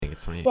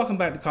That's funny. Welcome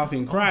back to Coffee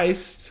and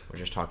Christ. We're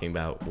just talking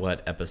about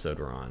what episode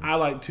we're on. I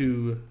like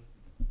to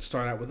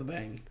start out with a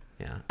bang.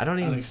 Yeah, I don't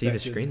even see the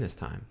screen this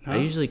time. Huh? I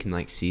usually can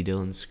like see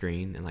Dylan's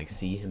screen and like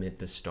see him at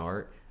the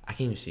start. I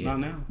can't even see Not it.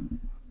 now.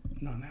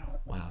 Not now.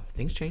 Wow,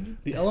 things changing?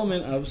 The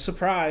element of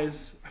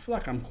surprise. I feel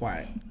like I'm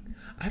quiet.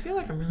 I feel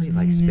like I'm really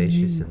like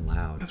spacious and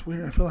loud. That's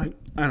weird. I feel like,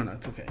 I don't know.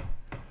 It's okay.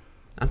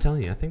 I'm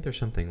telling you, I think there's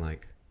something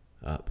like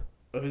up.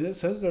 I mean, it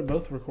says they're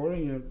both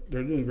recording.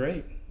 They're doing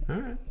great. All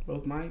right.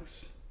 Both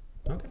mics.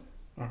 Okay.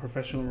 Our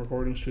professional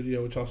recording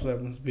studio, which also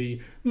happens to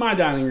be my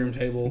dining room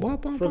table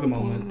for the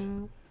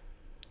moment.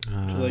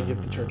 Until they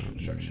get the church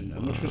construction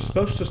done, which was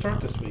supposed to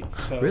start this week.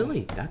 So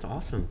Really? That's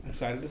awesome.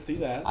 excited to see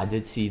that. I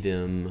did see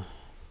them,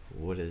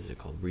 what is it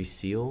called?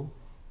 Reseal?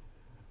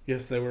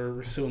 Yes, they were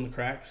resealing the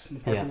cracks in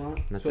the parking lot.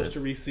 that's Supposed it. to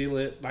reseal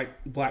it, like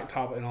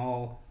blacktop and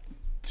all,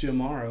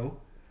 tomorrow.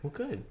 Well,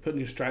 good. Put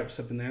new stripes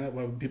up in there. That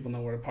way people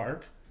know where to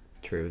park.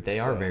 True. They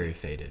are very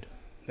faded.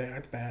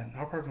 That's bad.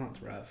 Our parking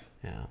lot's rough.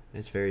 Yeah,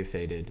 it's very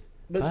faded.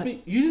 But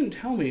you didn't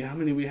tell me how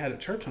many we had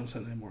at church on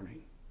Sunday morning.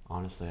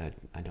 Honestly,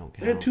 I don't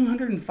count. We had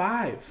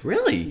 205.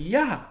 Really?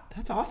 Yeah.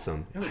 That's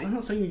awesome. I'm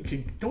not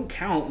saying don't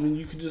count. I mean,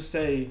 you could just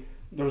say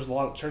there was a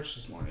lot at church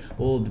this morning.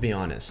 Well, to be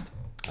honest,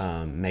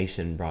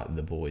 Mason brought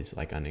the boys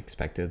like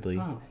unexpectedly.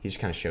 Oh. He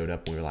just kind of showed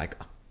up and we were like,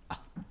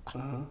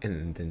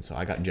 and then so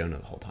I got Jonah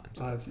the whole time.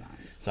 So, Oh, that's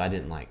nice. so I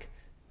didn't like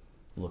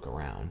look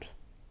around.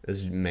 It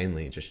was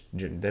mainly just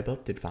they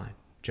both did fine.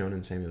 Jonah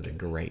and Samuel did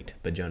great,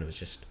 but Jonah was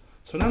just.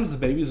 Sometimes the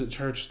babies at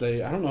church, I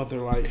don't know if they're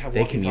like have They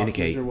walkie-talkies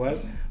communicate. or what,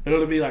 but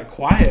it'll be like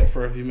quiet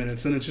for a few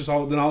minutes, and it's just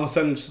all of a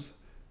sudden it's just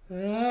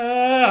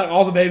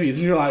all the babies,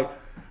 and you're like,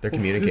 They're What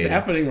communicating. is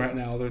happening right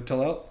now? They're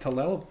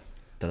telepathy.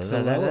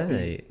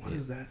 What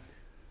is that?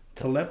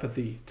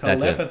 Telepathy.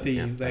 That's it. Telepathy.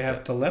 Yeah, They that's have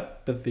it.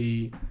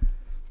 telepathy.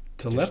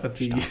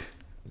 Telepathy. Stop.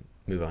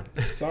 Move on.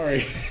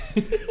 Sorry.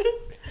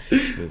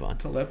 Just move on.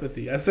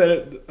 Telepathy. I said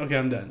it. Okay,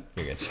 I'm done.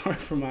 You're good. Sorry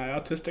for my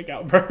autistic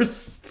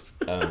outburst.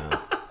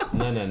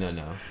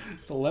 No.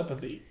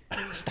 Telepathy.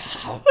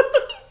 Stop.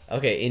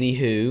 Okay.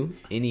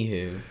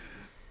 Anywho.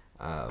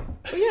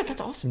 But yeah,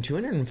 that's awesome.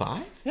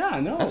 205. Yeah, I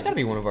know. That's got to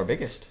be one of our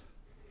biggest.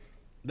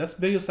 That's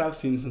the biggest I've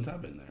seen since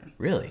I've been there.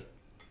 Really?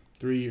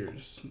 3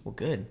 years. Well,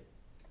 good.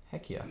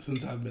 Heck yeah.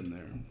 Since I've been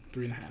there.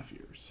 3.5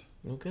 years.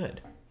 Well,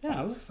 good.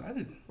 Yeah, I was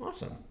excited.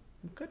 Awesome.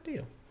 Good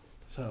deal.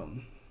 So,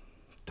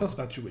 tell us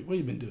about your week. What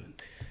have you been doing?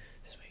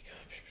 This week.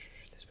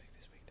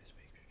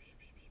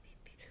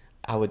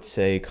 I would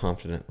say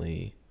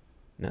confidently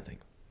nothing.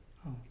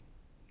 Oh,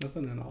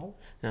 nothing at all?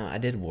 No, I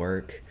did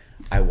work.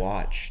 I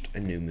watched a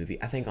new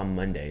movie. I think on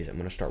Mondays I'm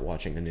going to start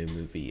watching a new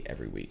movie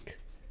every week.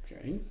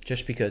 Okay.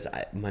 Just because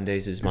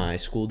Mondays is my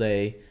school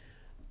day.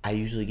 I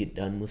usually get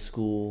done with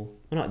school.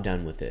 Well, not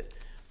done with it,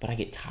 but I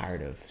get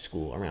tired of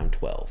school around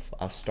 12.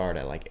 I'll start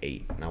at like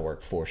 8 and I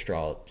work 4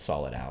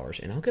 solid hours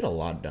and I'll get a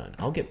lot done.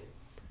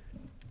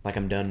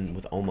 I'm done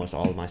with almost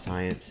all of my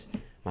science.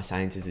 My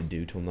science isn't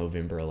due till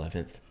November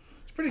 11th.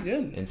 It's pretty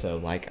good. And so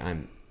like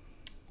I'm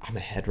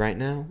ahead right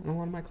now in a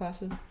lot of my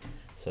classes.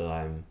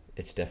 So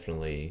it's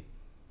definitely,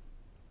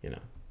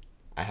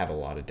 I have a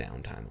lot of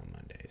downtime on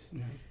Mondays.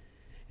 Yeah.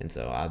 And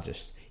so I'll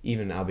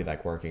be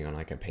like working on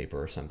like a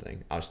paper or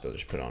something. I'll still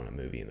just put on a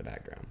movie in the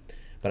background.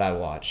 But I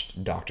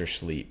watched Dr.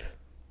 Sleep,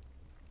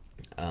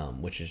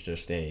 which is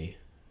just a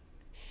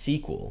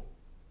sequel.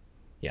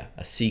 Yeah,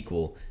 a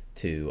sequel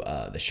to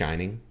The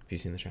Shining. Have you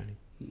seen The Shining?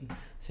 Mm.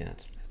 See,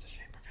 that's a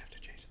shame. We're going to have to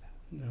change that.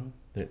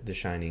 No. The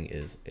Shining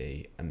is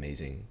a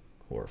amazing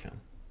horror film.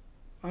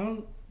 I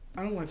don't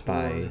like It's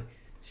by horror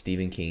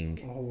Stephen King.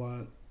 a whole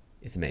lot.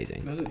 It's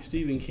amazing. Doesn't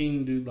Stephen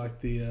King do like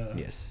the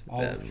Yes.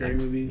 all the scary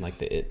movies? Like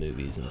the It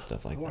movies and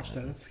stuff like I that. watched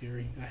that. That's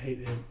scary. I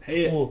hate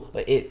it. Well,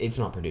 it's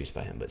not produced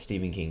by him, but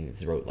Stephen King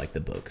wrote like the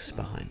books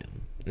behind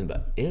him.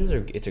 But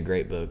it's a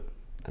great book.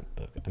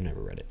 I've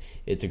never read it.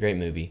 It's a great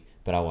movie.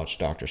 But I watched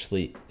Dr.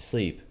 Sleep,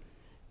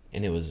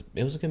 and it was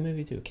a good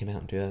movie too. It came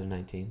out in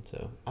 2019,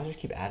 so I'll just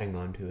keep adding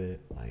on to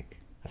it. Like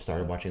I've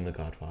started watching The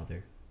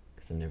Godfather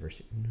because I've never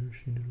seen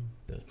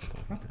it.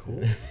 That's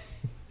cool.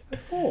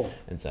 That's cool.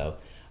 And so,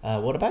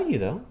 what about you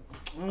though?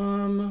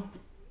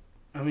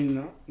 I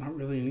mean, not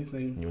really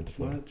anything. You went to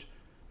Florida? Much.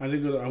 I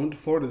went to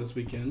Florida this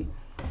weekend.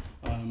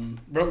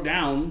 Broke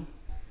down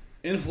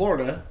in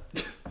Florida.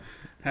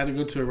 Had to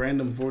go to a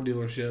random Ford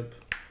dealership,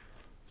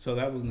 so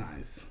that was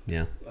nice.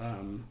 Yeah.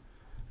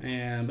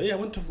 But yeah, I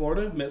went to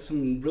Florida, met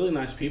some really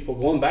nice people.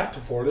 Going back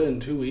to Florida in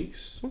 2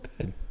 weeks.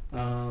 Okay.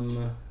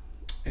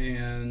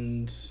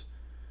 And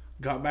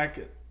got back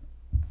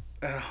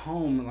at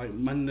home like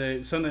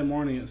Sunday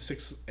morning at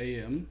 6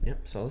 a.m. Yep.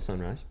 Saw the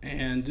sunrise.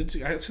 And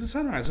I see the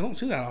sunrise. I don't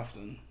see that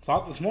often.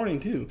 Saw it this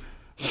morning too.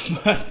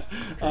 But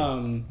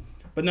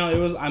no, it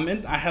was.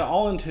 I had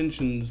all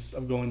intentions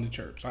of going to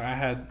church. I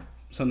had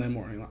Sunday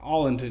morning,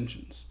 all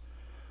intentions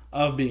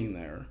of being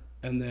there.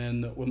 And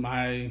then when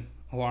my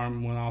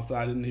alarm went off that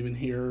I didn't even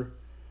hear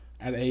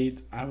at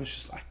 8, I was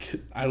just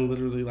I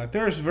literally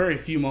there's very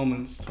few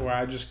moments to where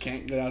I just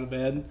can't get out of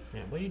bed.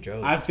 Yeah. Well, you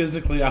drove. I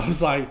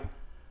was like,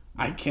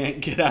 I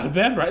can't get out of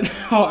bed right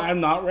now. I'm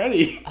not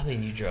ready. I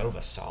mean, you drove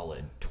a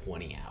solid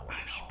 20 hours,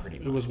 pretty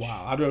much. It was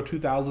wild. I drove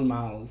 2,000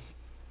 miles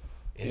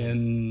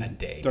in a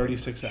day,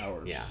 36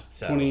 hours. Yeah.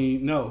 So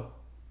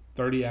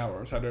 30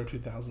 hours. I drove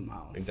 2,000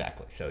 miles.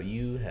 Exactly. So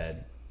you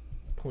had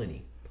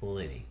plenty.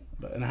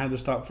 And I had to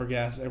stop for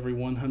gas every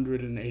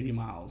 180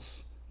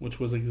 miles, which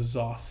was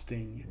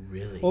exhausting.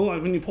 Really? Well,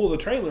 like when you pull the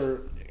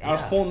trailer, I was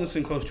Yeah. pulling this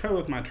enclosed trailer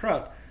with my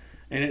truck,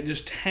 and it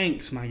just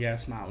tanks my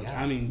gas mileage.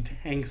 Yeah. I mean,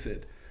 tanks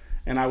it.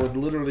 And I would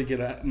literally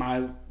get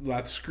my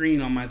screen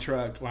on my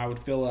truck where I would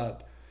fill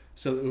up,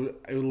 so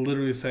it would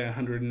literally say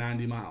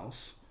 190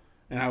 miles,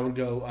 and I would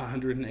go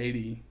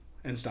 180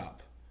 and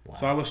stop. Wow.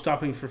 So I was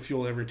stopping for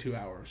fuel every 2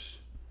 hours,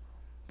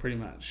 pretty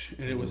much,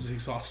 and it was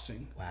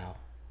exhausting. Wow.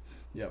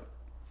 Yep.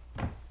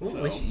 Well, So-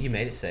 at least you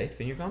made it safe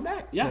and you're going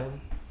back. Yeah.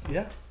 So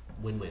Yeah.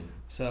 win-win.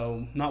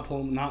 So not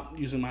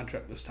using my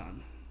truck this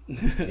time.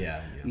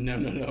 Yeah.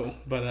 No.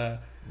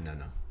 But No.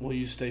 we'll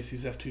use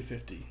Stacy's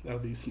F-250. That'll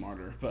be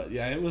smarter. But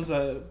yeah, it was.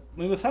 I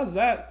mean, besides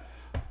that,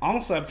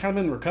 honestly, I've kind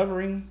of been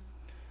recovering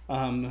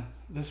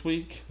this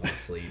week, Like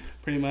sleep.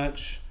 pretty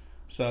much.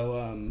 So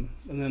and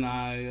then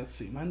let's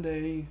see,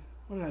 Monday.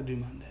 What did I do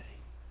Monday?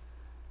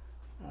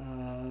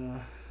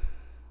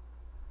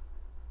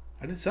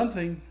 I did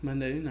something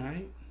Monday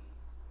night.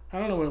 I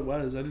don't know what it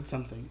was. I did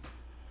something.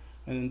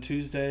 And then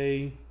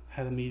Tuesday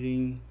had a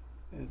meeting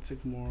at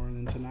Sycamore,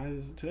 and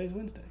then today's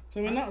Wednesday.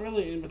 So I mean, not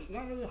really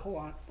a whole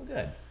lot. Well,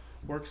 good.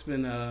 Work's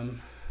been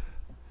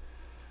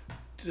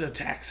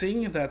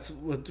taxing, if that's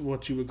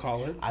what you would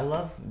call it. I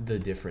love the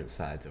different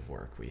sides of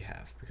work we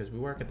have because we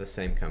work at the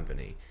same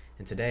company.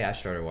 And today I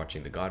started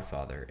watching The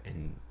Godfather,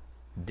 and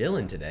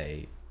Dylan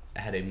today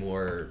had a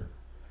more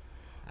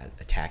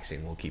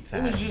taxing. We'll keep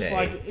that. It was just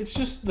day. it's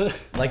just the.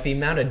 Like the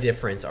amount of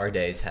difference our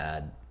days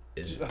had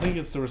is I think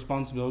it's the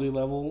responsibility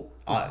level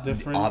is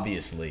different.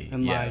 Obviously,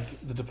 And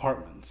yes. like the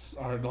departments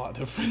are a lot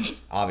different.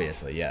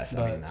 Obviously, yes.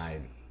 But- I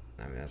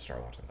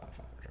started watching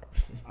Godfather.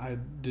 I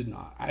did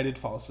not. I did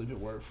fall asleep at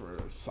work for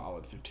a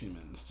solid 15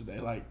 minutes today.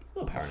 Like A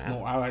little power nap.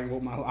 snore.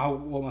 I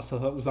woke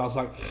myself up because I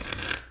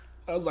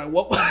was like,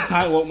 what?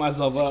 I woke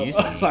myself Excuse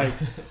up. me. Like,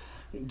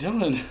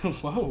 Dylan,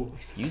 whoa.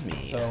 Excuse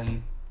me. So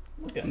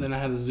Okay. and then I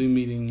had a Zoom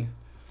meeting,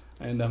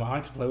 and I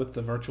like to play with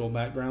the virtual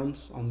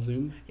backgrounds on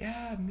Zoom.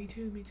 Yeah, me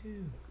too.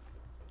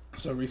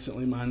 So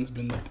recently, mine's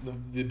been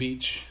the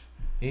beach.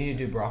 You need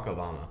to do Barack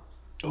Obama.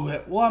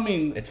 Oh, well, I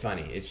mean, It's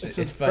funny. It's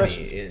a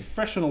funny.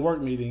 professional work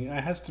meeting.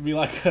 It has to be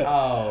like a.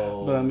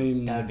 Oh, But I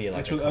mean, that would be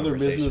like it's a with other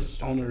conversation business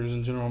starter. owners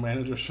and general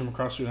managers from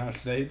across the United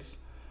States,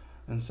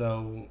 and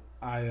so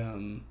I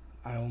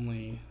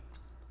only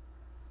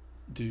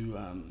do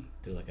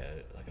Do like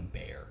a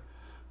bear,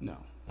 no.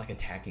 like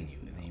attacking you,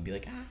 and then you'd be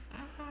like, ah.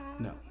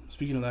 No.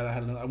 Speaking of that, I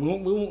had another. We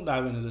won't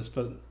dive into this,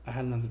 but I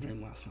had another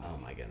dream last night. Oh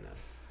my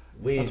goodness.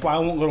 That's why I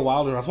won't go to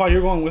Wilder. That's why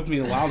you're going with me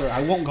to Wilder.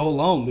 I won't go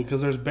alone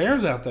because there's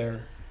bears out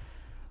there.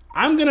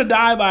 I'm gonna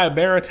die by a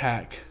bear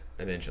attack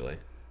Eventually.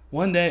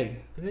 one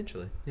day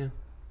Yeah.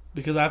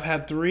 because I've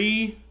had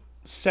 3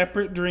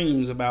 separate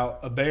dreams about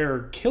a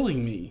bear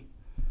killing me,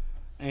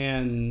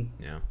 and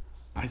Yeah.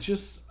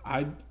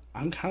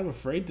 I'm kind of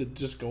afraid to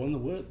just go in the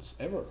woods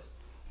ever.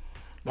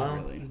 Not Well,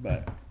 really,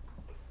 but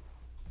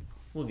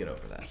we'll get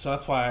over that. so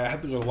that's why I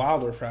have to go to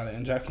Wilder Friday,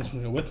 and Jackson's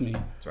gonna go with me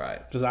That's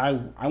right. because I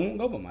won't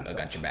go by I myself.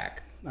 got your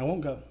back. I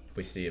won't go. If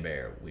we see a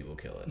bear, we will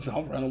kill it.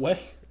 I'll run away.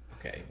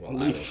 Okay. Well, I'll I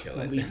will leave, kill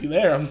I'll it. leave you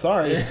there. I'm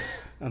sorry.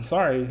 I'm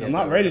sorry. have I'm to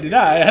not ready to overcome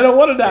die. your I don't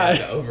want to You die.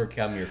 have to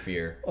overcome your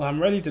fear. Well,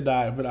 I'm ready to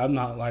die, but I'm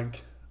not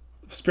like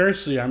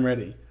spiritually. I'm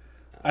ready.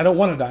 I don't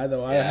want to die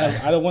though.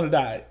 Yeah. I don't want to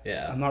die.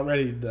 Yeah. I'm not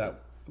ready to die.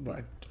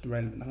 But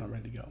I'm not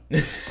ready to go.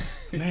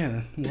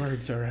 Man,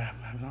 words are I'm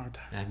having a hard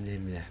time.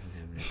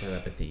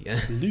 Telepathy.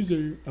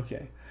 Loser.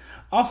 Okay.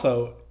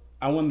 Also,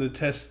 I wanted to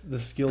test the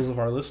skills of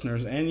our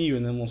listeners and you,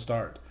 and then we'll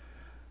start.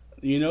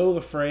 You know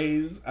the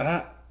phrase?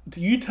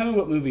 You tell me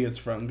what movie it's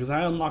from because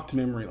I unlocked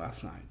memory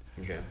last night.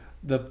 Okay.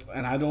 The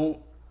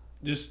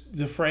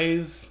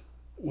phrase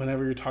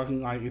whenever you're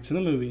talking like it's in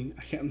a movie.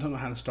 I don't know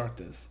how to start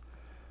this.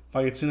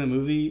 Like it's in a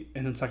movie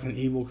and it's like an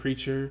evil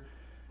creature,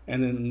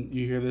 and then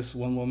you hear this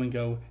one woman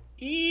go,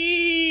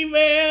 "Evil,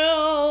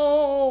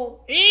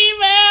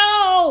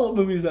 evil." What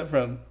movie is that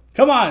from?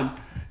 Come on.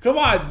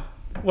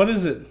 What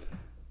is it?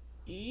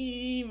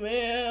 Evil.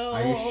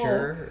 Are you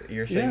sure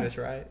you're saying Yeah. this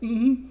right?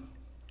 Mm-hmm.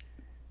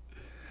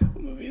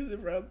 What movie is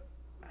it from?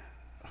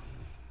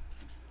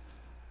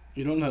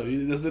 You don't know.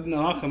 Does it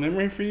unlock a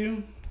memory for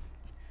you?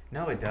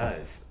 No, it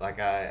does. Like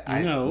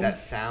I No. that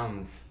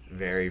sounds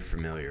very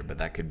familiar, but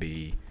that could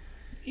be.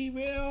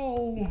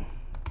 Evil.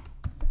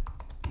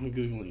 I'm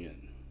Googling it.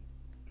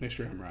 Make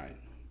sure I'm right.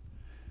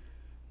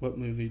 What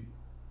movie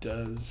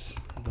does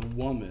the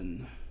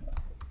woman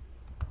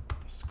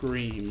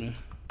scream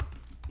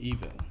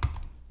evil?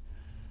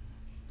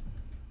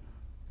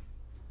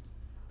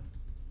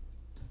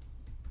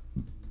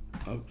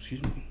 Oh,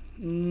 excuse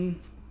me.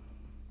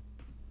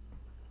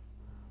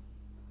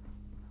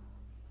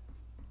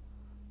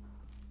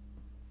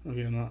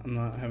 Okay, I'm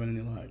not having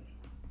any luck.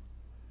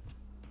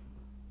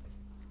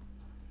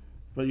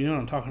 But you know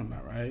what I'm talking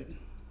about, right?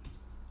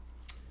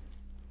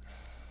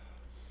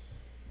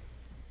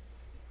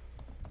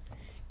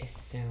 It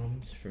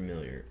sounds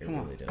familiar. It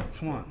really does.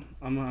 Come on.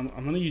 I'm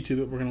going to YouTube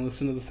it. We're going to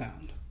listen to the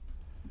sound.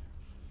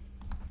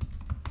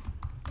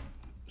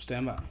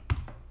 Stand by.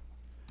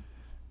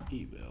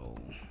 Evil.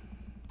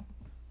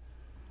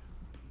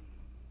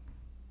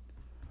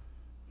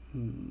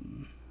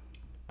 I'm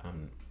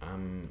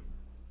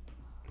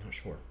not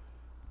sure.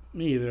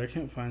 Me either. I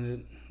can't find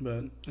it.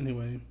 But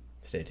anyway.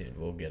 Stay tuned.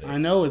 We'll get it. I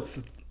know it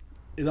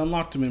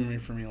unlocked a memory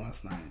for me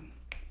last night.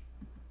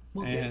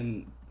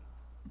 And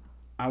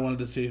I wanted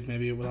to see if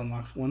maybe it would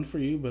unlock one for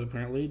you, but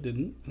apparently it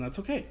didn't. And that's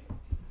okay.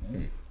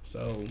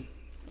 So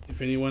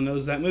if anyone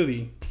knows that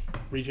movie,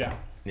 reach out.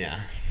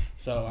 Yeah.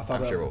 So I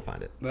thought I'm sure we'll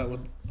find it. I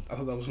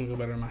thought that was going to go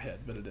better in my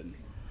head, but it didn't.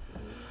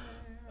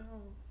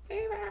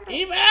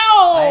 Evil!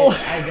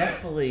 I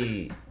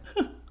definitely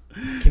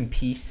can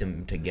piece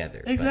them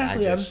together.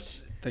 Exactly.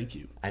 But thank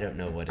you. I don't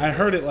know what it is. I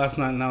heard it last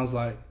night and I was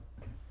like,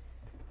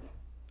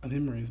 a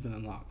memory's been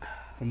unlocked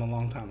from a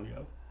long time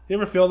ago. You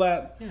ever feel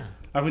that? Yeah.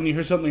 Like when you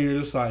hear something, you're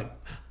just like,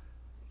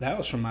 that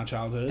was from my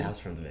childhood. That was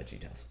from the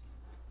VeggieTales.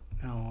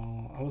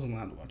 No, I wasn't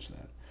allowed to watch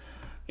that.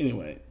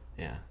 Anyway.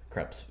 Yeah,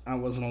 Krebs. I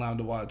wasn't allowed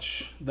to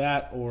watch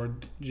that or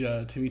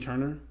Timmy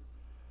Turner.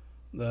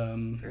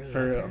 The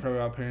Fairly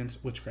Odd Parents.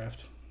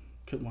 Witchcraft.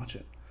 Couldn't watch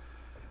it.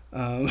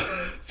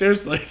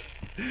 Seriously.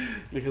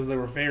 Because they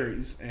were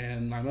fairies.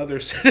 And my mother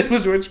said it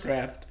was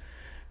witchcraft.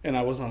 And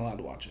I wasn't allowed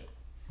to watch it.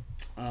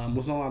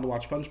 Wasn't allowed to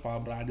watch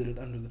SpongeBob, but I did it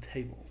under the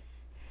table.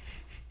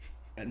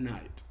 At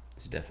night.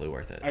 It's definitely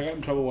worth it. I got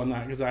in trouble one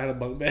night because I had a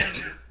bunk bed.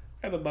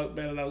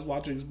 And I was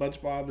watching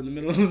SpongeBob in the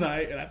middle of the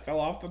night and I fell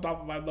off the top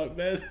of my bunk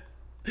bed.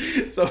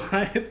 So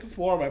when I hit the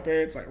floor, my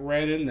parents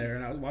ran in there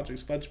and I was watching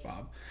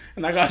SpongeBob.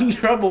 And I got in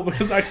trouble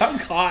because I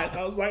got caught.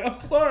 I was like, I'm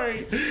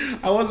sorry.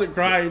 I wasn't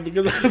crying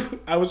because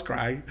I was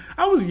crying.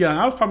 I was young.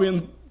 I was probably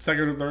in 2nd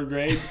or 3rd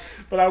grade.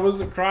 But I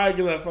wasn't crying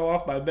because I fell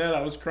off my bed.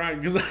 I was crying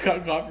because I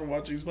got caught for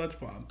watching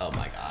SpongeBob. Oh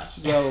my gosh.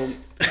 So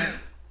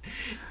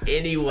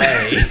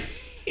anyway.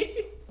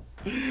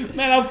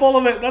 Man, I'm full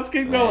of it. Let's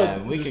keep going.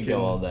 Yeah, we could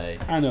go all day.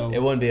 I know.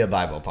 It wouldn't be a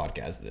Bible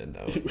podcast then,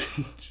 though. It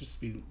would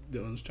just be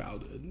Dylan's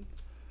childhood.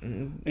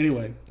 Mm-hmm.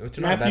 Anyway, it's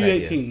Matthew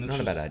 18. Not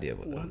a bad idea.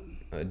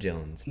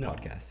 Dylan's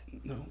podcast.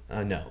 No.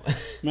 No.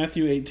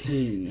 Matthew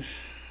 18.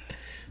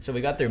 So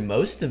we got through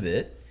most of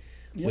it.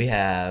 Yep. We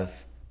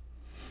have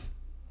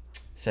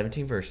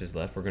 17 verses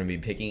left. We're going to be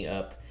picking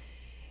up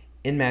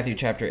in Matthew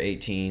chapter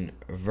 18,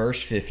 verse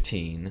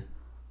 15.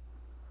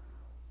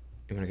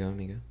 You want to go,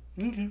 amigo?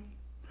 Okay.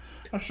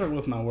 I struggle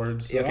with my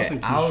words. So okay,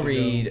 I'll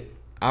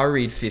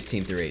read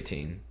 15 through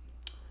 18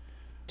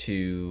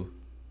 to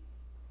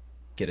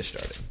get us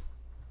started,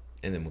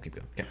 and then we'll keep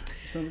going. Okay.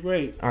 Sounds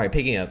great. All right,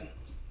 picking up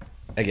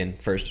again.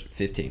 First,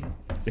 15.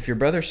 If your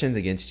brother sins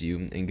against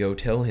you, and go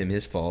tell him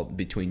his fault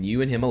between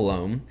you and him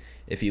alone.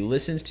 If he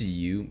listens to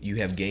you, you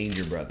have gained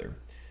your brother.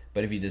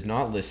 But if he does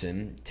not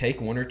listen,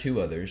 take 1 or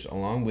 2 others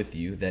along with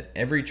you, that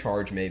every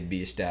charge may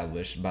be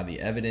established by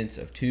the evidence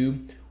of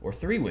 2 or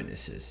 3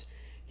 witnesses.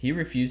 He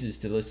refuses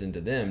to listen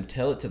to them,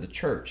 tell it to the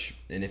church.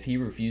 And if he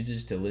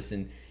refuses to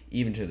listen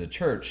even to the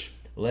church,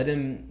 let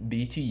him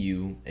be to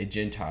you a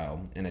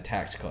Gentile and a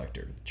tax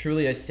collector.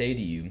 Truly I say to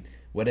you,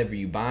 whatever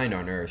you bind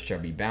on earth shall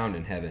be bound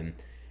in heaven,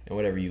 and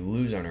whatever you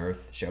loose on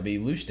earth shall be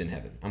loosed in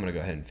heaven. I'm going to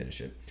go ahead and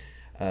finish it.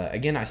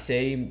 Again, I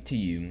say to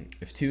you,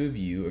 if 2 of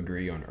you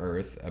agree on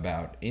earth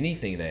about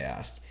anything they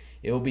ask,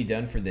 it will be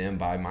done for them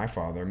by my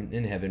Father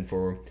in heaven.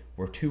 For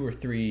where 2 or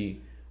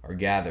 3 are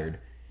gathered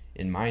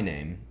in my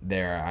name,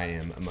 there I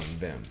am among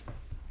them.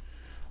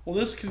 Well,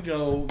 this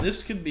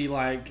could be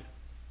like,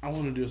 I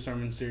want to do a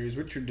sermon series.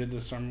 Richard did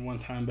this sermon one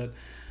time, but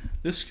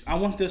I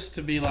want this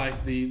to be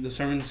like the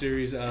sermon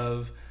series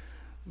of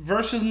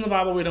verses in the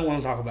Bible we don't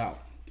want to talk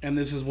about. And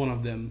this is one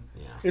of them.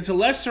 Yeah. It's a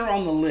lesser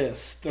on the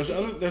list. There's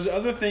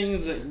other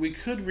things that we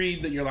could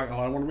read that you're like, oh,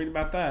 I want to read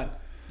about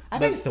that. I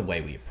think it's the way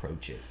we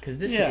approach it, because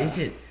this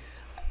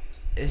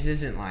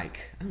isn't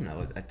like, I don't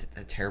know,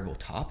 a terrible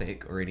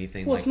topic or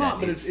anything like that. Well, it's not,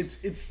 but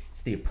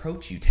it's the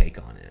approach you take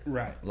on it.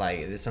 Right.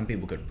 Like, some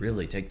people could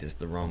really take this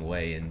the wrong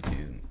way and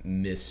to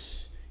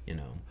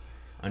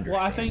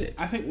understand it.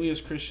 I think we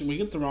as Christians, we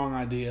get the wrong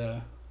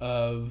idea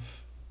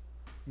of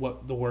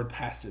what the word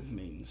passive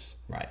means.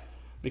 Right.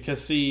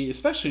 Because, see,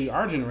 especially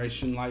our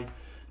generation, like,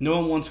 no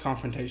one wants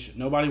confrontation.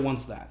 Nobody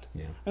wants that.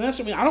 Yeah. And that's,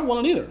 I don't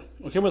want it either.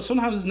 Okay, but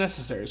sometimes it's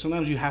necessary.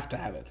 Sometimes you have to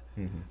have it.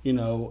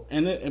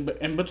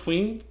 Mm-hmm. And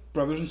between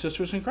brothers and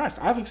sisters in Christ.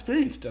 I've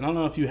experienced it. I don't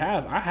know if you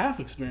have. I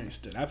have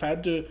experienced it. I've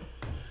had to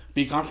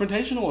be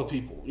confrontational with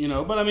people,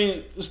 But,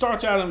 it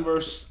starts out in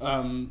verse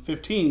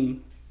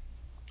 15,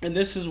 and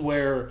this is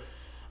where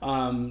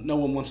no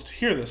one wants to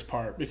hear this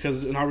part,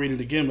 because, and I'll read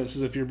it again, but it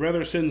says, if your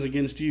brother sins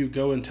against you,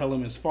 go and tell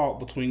him his fault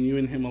between you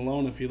and him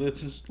alone. If he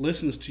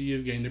listens to you,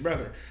 you've gained a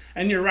brother.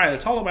 And you're right,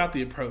 it's all about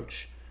the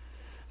approach.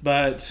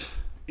 But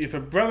if a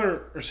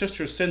brother or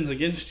sister sins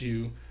against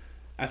you,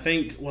 I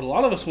think what a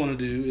lot of us want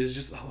to do is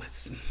just,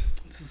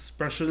 let's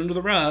brush it under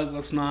the rug.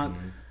 Let's not.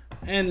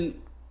 Mm-hmm.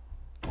 And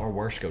Or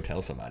worse, go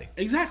tell somebody.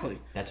 Exactly.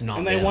 That's not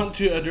And they them. want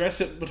to address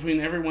it between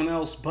everyone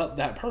else but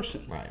that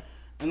person. Right.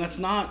 And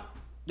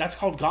that's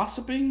called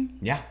gossiping.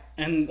 Yeah.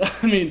 And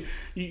I mean,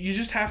 you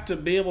just have to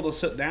be able to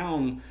sit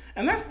down,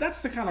 and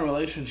that's the kind of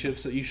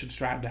relationships that you should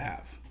strive to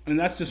have. I mean,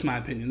 that's just my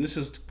opinion. This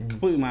is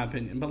completely my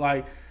opinion. But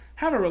like,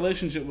 have a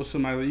relationship with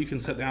somebody that you can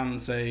sit down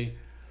and say,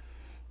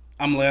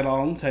 I'm lay it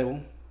all on the table.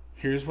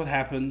 Here's what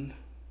happened.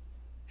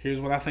 Here's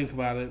what I think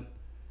about it.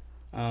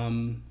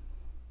 I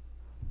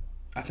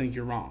think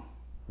you're wrong.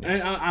 Yeah.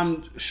 And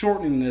I'm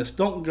shortening this.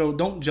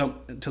 Don't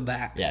jump to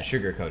that. Yeah,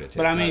 sugarcoat it too.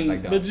 But I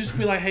mean, but just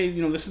be like, hey,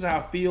 this is how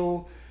I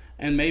feel,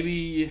 and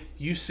maybe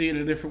you see it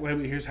a different way,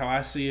 but here's how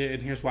I see it,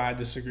 and here's why I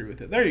disagree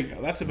with it. There you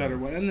go. That's a better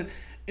way.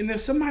 And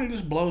if somebody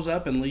just blows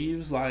up and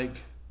leaves, like,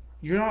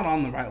 you're not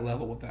on the right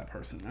level with that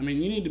person. I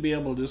mean, you need to be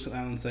able to just sit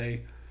down and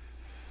say,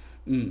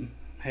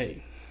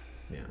 hey,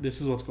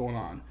 this is what's going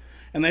on.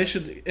 And they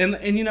should, and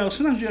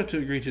sometimes you have to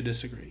agree to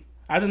disagree.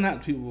 I've done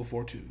that to people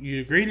before too.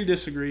 You agree to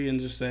disagree and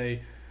just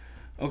say,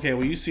 okay,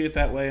 well, you see it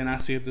that way and I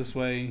see it this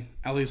way.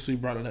 At least we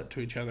brought it up to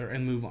each other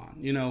and move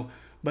on,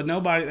 But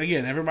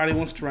everybody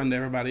wants to run to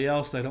everybody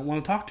else. They don't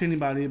want to talk to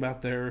anybody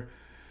about their,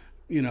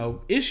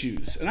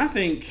 issues. And I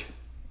think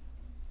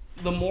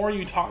the more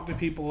you talk to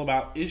people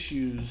about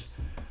issues,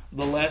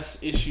 the less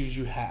issues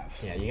you have.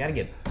 Yeah, you got to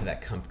get to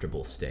that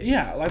comfortable state.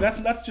 Yeah, like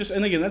that's just,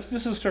 and again, this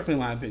is strictly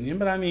my opinion,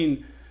 but I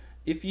mean,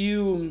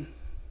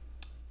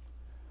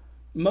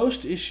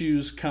 most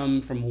issues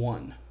come from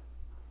one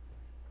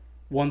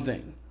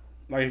thing.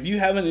 Like if you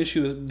have an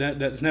issue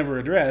that's never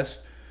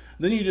addressed,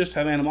 then you just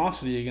have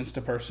animosity against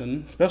a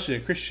person, especially a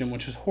Christian,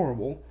 which is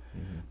horrible.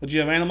 Mm-hmm. But you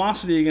have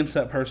animosity against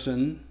that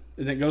person,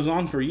 and it goes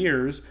on for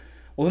years.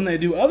 Well, then they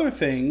do other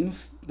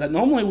things that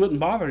normally wouldn't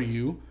bother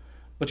you,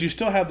 but you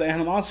still have the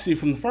animosity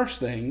from the first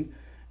thing,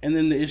 and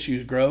then the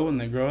issues grow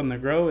and they grow and they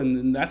grow. And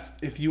then that's,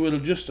 if you would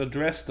have just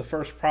addressed the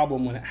first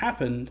problem when it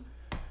happened,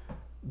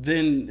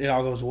 then it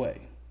all goes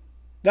away.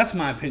 That's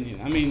my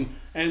opinion. I mean,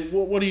 and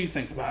what do you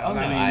think about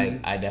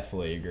it? I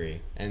definitely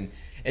agree. And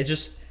it's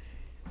just,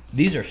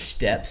 these are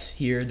steps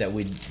here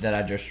that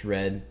I just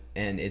read,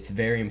 and it's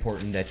very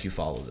important that you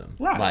follow them.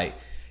 Right. Like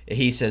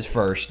he says,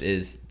 first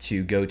is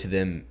to go to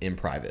them in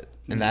private,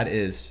 and that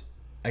is,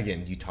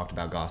 again, you talked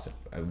about gossip.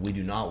 We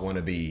do not want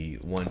to be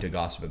one to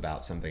gossip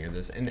about something as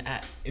this,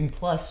 and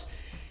plus,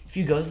 if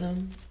you go to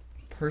them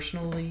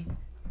personally,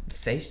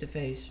 face to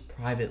face,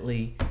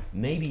 privately,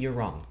 maybe you're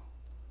wrong.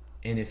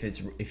 And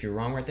if you're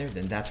wrong right there,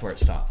 then that's where it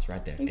stops,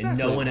 right there. Exactly. And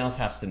no one else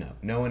has to know.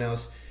 No one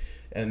else.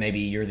 Maybe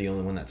you're the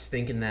only one that's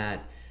thinking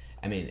that.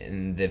 I mean,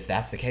 and if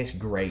that's the case,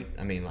 great.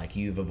 I mean, like,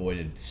 you've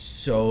avoided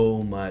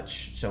so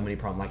many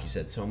problems. Like you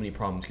said, so many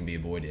problems can be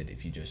avoided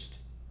if you just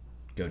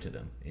go to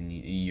them. And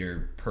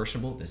you're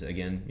personable. This,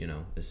 again,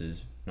 this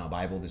is not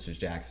Bible. This is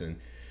Jackson.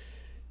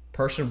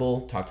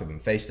 Personable. Talk to them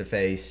face to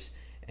face.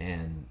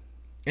 And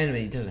I mean,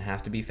 it doesn't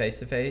have to be face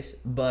to face,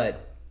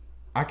 but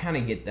I kind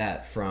of get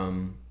that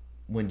from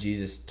when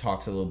Jesus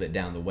talks a little bit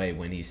down the way,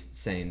 when he's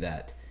saying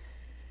that,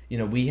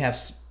 we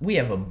have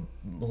a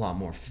lot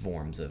more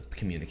forms of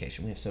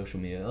communication. We have social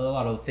media, a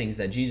lot of things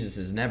that Jesus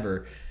has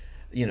never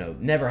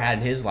had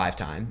in his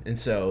lifetime. And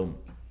so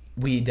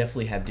we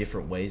definitely have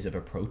different ways of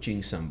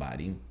approaching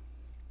somebody.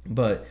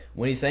 But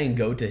when he's saying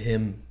go to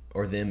him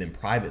or them in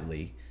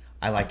privately,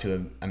 I like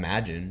to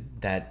imagine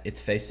that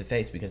it's face to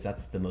face, because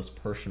that's the most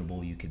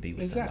personable you could be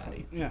with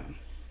somebody. Yeah.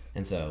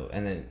 And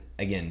then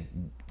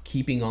again,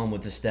 keeping on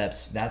with the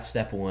steps, that's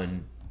step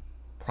one,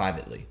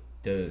 privately.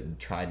 To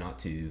try not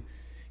to,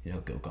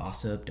 go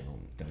gossip,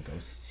 don't go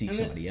seek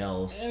somebody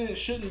else. And it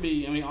shouldn't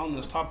be, on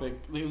this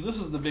topic, because this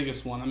is the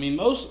biggest one. I mean,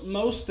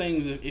 most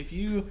things, if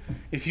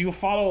you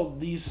follow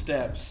these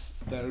steps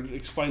that are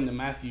explained in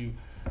Matthew,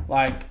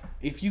 like,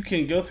 if you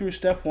can go through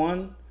step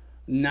one,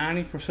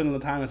 90% of the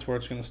time it's where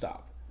it's going to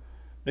stop.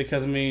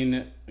 Because,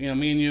 me and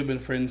you have been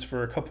friends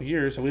for a couple of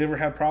years. Have we ever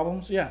had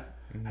problems? Yeah.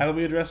 Mm-hmm. How do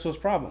we address those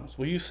problems?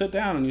 Well, you sit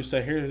down and you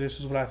say, here, this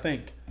is what I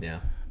think.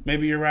 Yeah.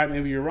 Maybe you're right,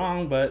 maybe you're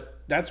wrong, but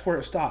that's where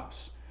it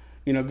stops.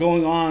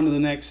 Going on to the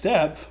next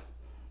step,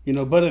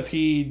 but if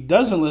he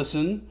doesn't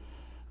listen,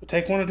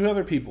 take one or two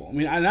other people.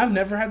 And I've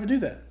never had to do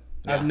that.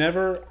 Yeah. I've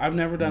never done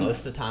that. Most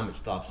of the time it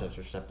stops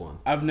after step one.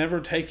 I've never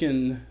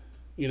taken,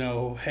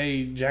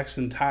 hey,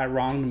 Jackson Ty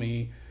wronged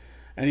me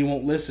and he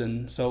won't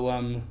listen,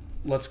 so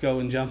let's go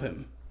and jump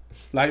him.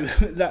 Like,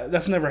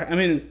 that's never,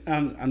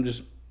 I'm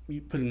just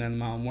putting that in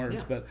my own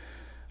words, but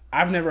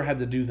I've never had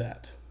to do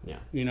that. Yeah.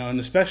 And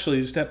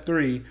especially step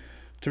 3,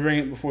 to bring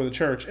it before the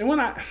church.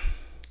 And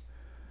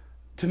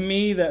to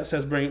me, that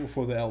says bring it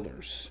before the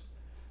elders.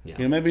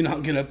 Yeah. Maybe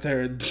not get up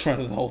there in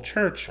front of the whole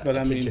church, but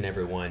attention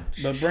everyone.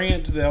 But bring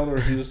it to the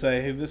elders and just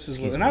say, hey, this is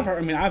what. And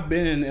I've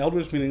been in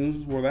elders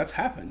meetings where that's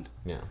happened.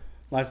 Yeah.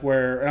 Like,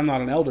 where I'm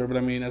not an elder, but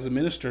as a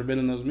minister, I've been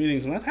in those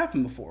meetings, and that's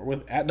happened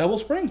before. At Double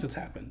Springs, it's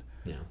happened.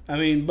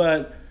 Yeah.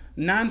 But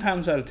 9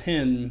 times out of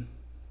 10,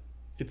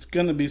 it's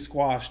going to be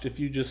squashed if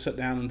you just sit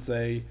down and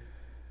say,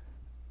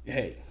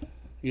 hey,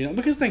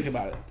 because think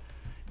about it.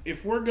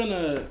 If we're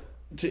going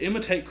to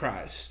imitate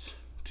Christ,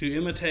 to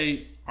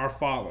imitate our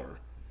Father,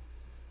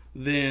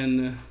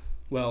 then,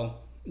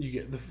 well, you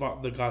get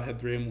the Godhead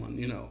 3 in 1.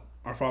 You know,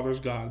 our Father's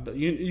God, but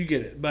you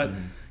get it. But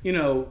you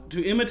know,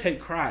 to imitate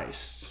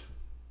Christ,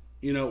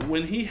 you know,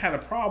 when he had a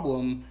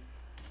problem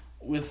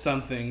with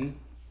something,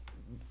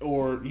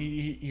 or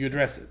you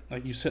address it,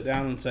 like you sit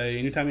down and say,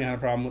 anytime you had a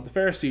problem with the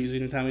Pharisees,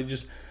 anytime you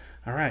just,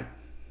 all right,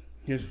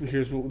 here's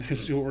what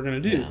we're gonna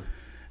do, Yeah.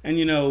 and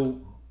you know,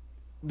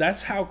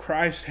 that's how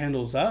Christ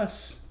handles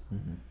us.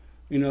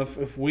 You know,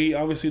 if we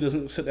obviously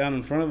doesn't sit down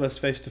in front of us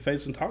face to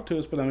face and talk to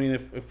us, but I mean,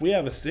 if we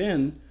have a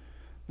sin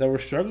that we're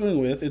struggling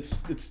with,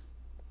 it's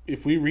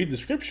if we read the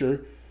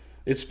scripture,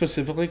 it's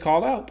specifically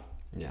called out.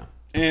 Yeah.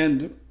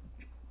 And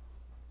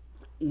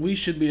we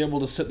should be able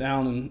to sit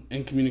down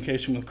in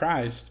communication with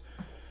Christ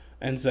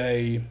and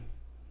say,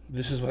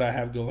 this is what I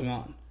have going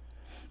on.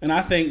 And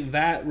I think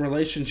that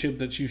relationship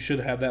that you should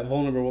have, that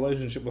vulnerable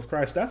relationship with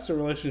Christ, that's the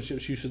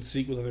relationships you should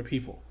seek with other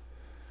people.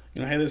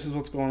 You know, hey, this is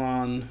what's going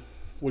on.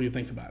 What do you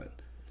think about it?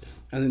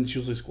 And then it's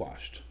usually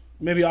squashed.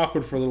 Maybe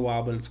awkward for a little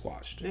while, but it's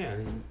squashed. Yeah,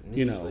 it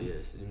You usually know.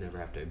 is. You never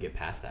have to get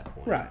past that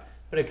point. Right.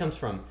 But it comes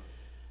from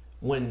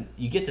when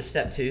you get to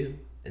step 2,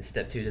 and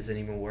step 2 doesn't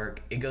even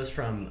work. It goes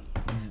from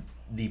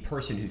the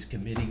person who's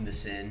committing the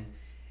sin.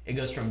 It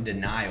goes from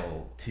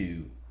denial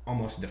to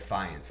almost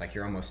defiance. Like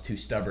you're almost too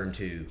stubborn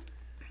to,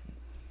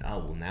 oh,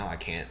 well, now I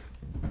can't,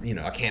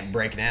 I can't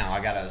break now.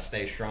 I got to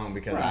stay strong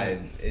because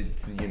Right.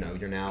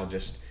 you're now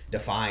just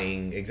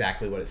defying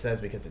exactly what it says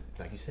because, it's,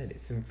 like you said,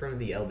 it's in front of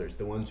the elders,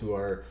 the ones who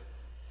are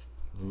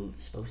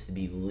supposed to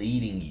be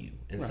leading you.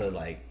 And so,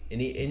 like,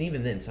 and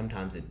even then,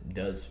 sometimes it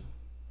does,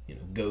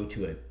 go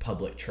to a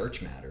public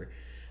church matter.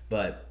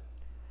 But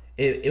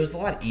it was a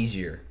lot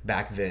easier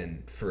back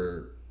then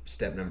for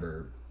step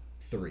number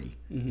 3,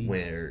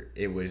 where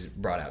it was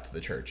brought out to the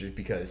churches,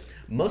 because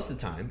most of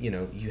the time,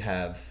 you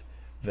have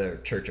the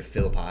church of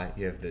Philippi,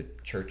 you have the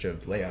church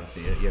of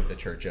Laodicea, you have the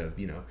church of,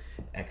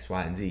 X,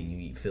 Y, and Z,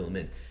 you fill them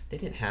in. They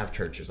didn't have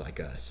churches like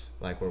us,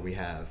 like where we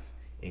have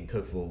in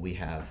Cookeville, we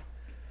have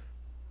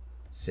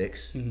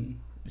 6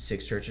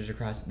 churches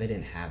across. They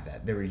didn't have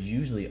that. They were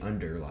usually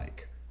under,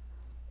 like,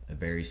 a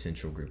very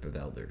central group of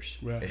elders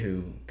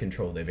who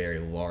controlled a very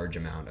large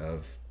amount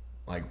of,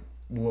 like,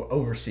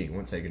 overseeing,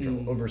 once they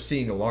control,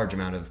 overseeing a large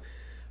amount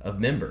of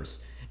members.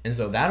 And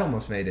so that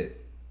almost made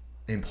it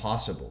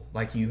impossible.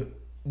 Like,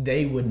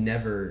 they would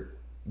never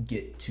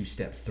get to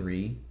step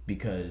 3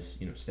 because,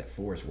 step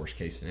 4 is worst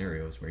case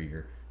scenarios where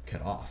you're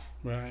cut off.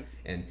 Right.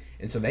 And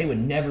so they would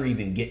never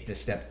even get to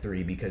step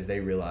 3 because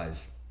they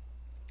realize,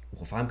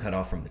 well, if I'm cut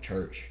off from the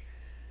church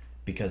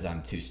because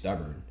I'm too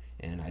stubborn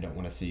and I don't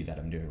want to see that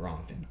I'm doing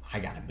wrong, then I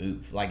got to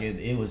move. Like,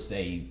 it was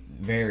a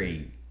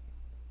very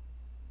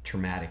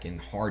traumatic and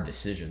hard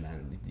decision that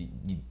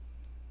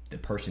the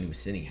person who was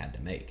sinning had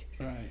to make.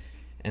 Right.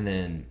 And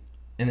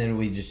then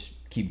we just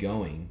keep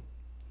going,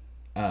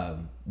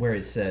 where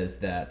it says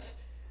that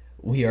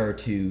we are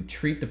to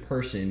treat the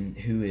person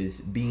who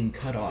is being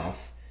cut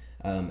off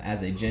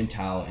as a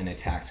Gentile and a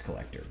tax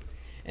collector.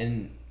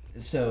 And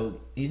so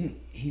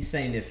he's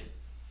saying,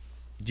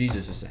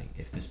 Jesus is saying,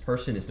 if this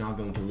person is not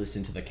going to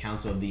listen to the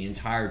counsel of the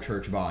entire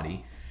church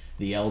body,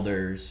 the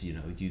elders,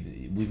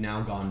 we've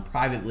now gone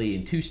privately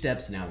in 2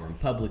 steps, now we're in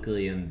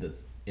publicly in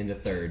the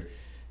 3rd,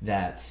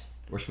 that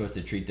we're supposed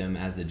to treat them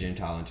as the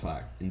Gentile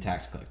and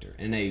tax collector.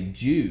 And a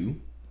Jew,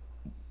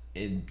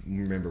 and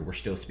remember, we're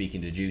still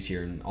speaking to Jews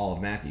here in all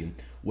of Matthew,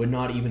 would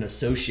not even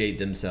associate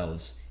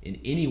themselves in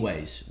any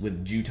ways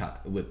with Gentiles.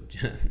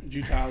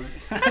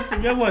 That's a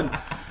good one.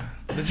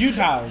 The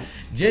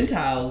Gentiles.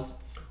 Gentiles,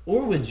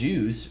 or with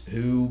Jews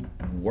who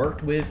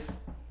worked with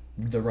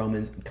the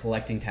Romans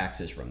collecting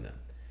taxes from them.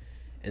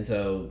 And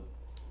so,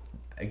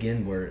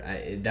 again,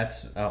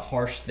 that's a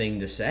harsh thing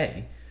to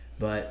say,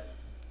 but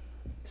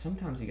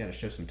sometimes you got to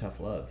show some tough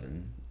love,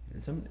 and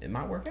it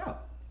might work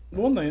out.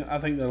 One thing I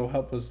think that'll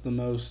help us the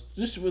most,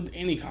 just with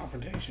any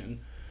confrontation,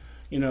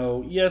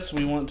 yes,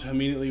 we want to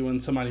immediately, when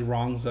somebody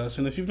wrongs us,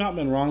 and if you've not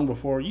been wronged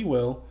before, you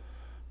will,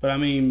 but I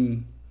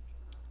mean,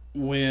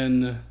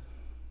 when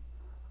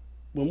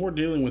we're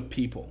dealing with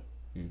people,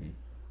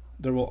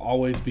 there will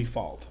always be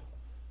fault.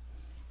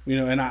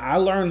 And I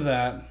learned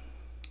that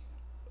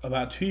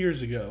about 2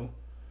 years ago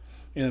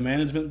in a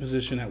management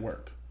position at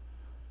work,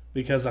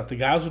 because like the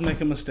guys would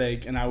make a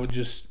mistake and I would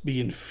just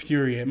be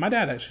infuriated. My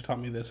dad actually taught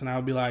me this, and I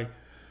would be like,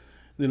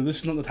 this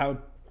is not the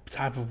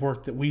type of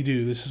work that we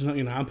do. This is not,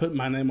 I'm putting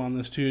my name on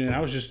this too. And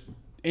I was just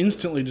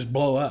instantly just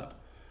blow up,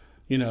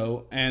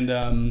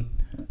 and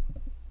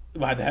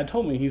my dad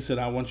told me, he said,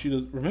 I want you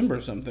to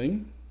remember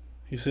something.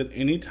 He said,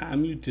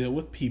 anytime you deal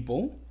with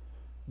people,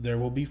 there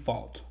will be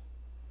fault.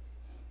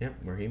 Yep,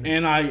 we're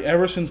human. And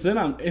ever since then,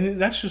 and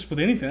that's just with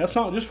anything. That's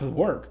not just with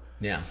work.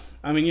 Yeah.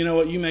 I mean, you know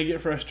what? You may get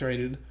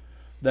frustrated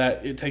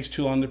that it takes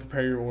too long to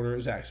prepare your order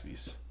at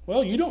Zaxby's.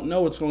 Well, you don't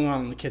know what's going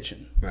on in the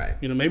kitchen.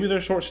 Right. Maybe they're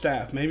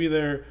short-staffed. Maybe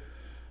they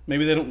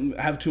don't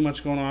have too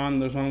much going on.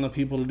 There's not enough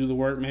people to do the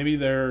work. Maybe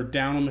they're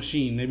down a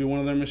machine. Maybe one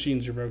of their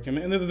machines are broken.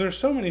 And there's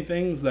so many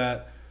things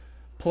that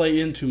play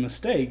into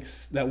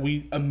mistakes that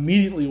we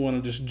immediately want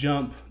to just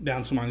jump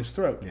down somebody's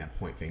throat. Yeah,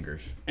 point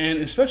fingers. And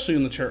especially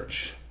in the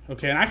church.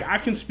 Okay, and I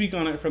can speak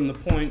on it from the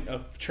point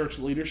of church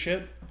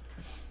leadership,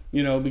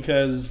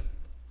 because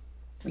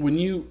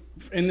when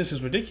and this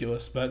is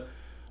ridiculous, but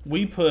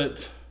we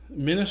put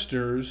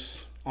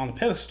ministers on a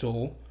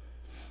pedestal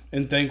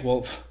and think,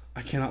 well,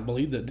 I cannot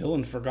believe that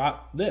Dylan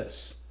forgot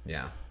this.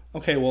 Yeah.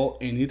 Okay, well,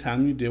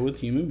 anytime you deal with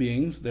human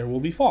beings, there will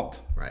be fault.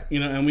 Right.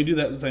 And we do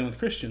that the same with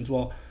Christians.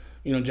 Well,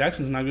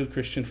 Jackson's not a good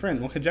Christian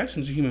friend. Okay,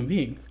 Jackson's a human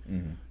being.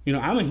 Mm-hmm.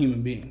 I'm a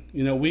human being.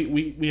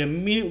 We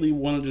immediately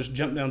want to just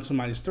jump down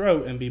somebody's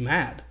throat and be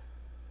mad.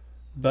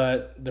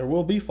 But there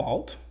will be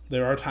fault.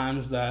 There are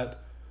times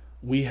that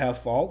we have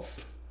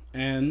faults,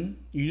 and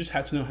you just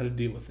have to know how to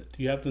deal with it.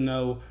 You have to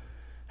know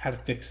how to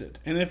fix it.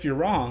 And if you're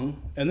wrong,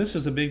 and this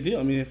is a big deal.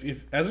 I mean,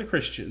 if as a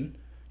Christian,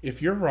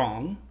 if you're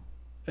wrong,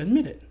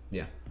 admit it.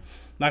 Yeah.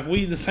 Like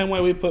the same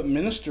way we put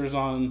ministers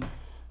on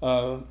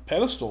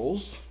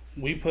pedestals,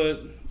 we put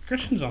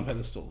Christians on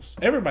pedestals.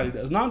 Everybody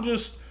does, not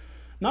just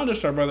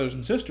our brothers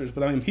and sisters,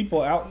 but I mean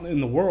people out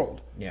in the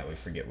world. Yeah, we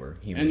forget we're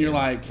human. And you're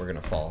like, we're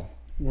gonna fall.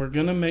 We're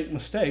gonna make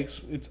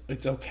mistakes.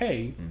 It's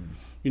okay.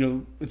 Mm-hmm.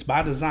 It's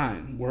by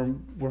design.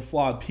 We're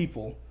flawed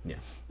people. Yeah.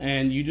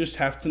 And you just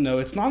have to know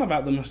it's not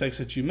about the mistakes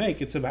that you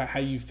make. It's about how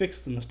you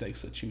fix the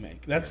mistakes that you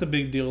make. That's a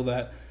big deal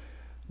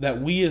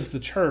that we as the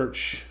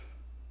church.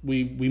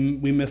 We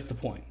miss the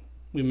point.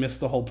 We miss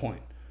the whole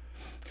point.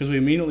 Because we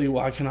immediately,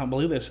 well, I cannot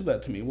believe they said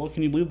that to me. Well,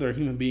 can you believe they're a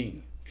human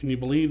being? Can you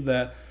believe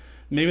that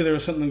maybe there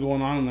was something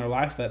going on in their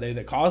life that day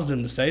that caused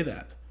them to say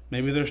that?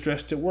 Maybe they're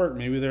stressed at work.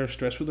 Maybe they're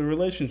stressed with a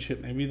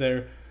relationship. Maybe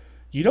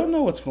you don't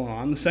know what's going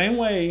on. The same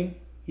way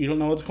you don't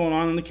know what's going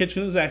on in the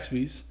kitchen at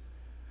Zaxby's,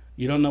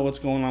 you don't know what's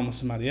going on with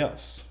somebody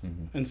else.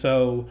 Mm-hmm. And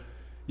so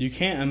you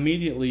can't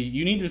immediately,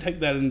 you need to take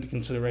that into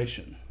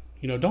consideration.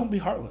 Don't be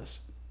heartless.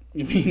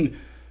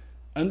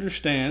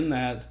 Understand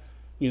that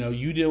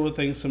you deal with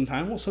things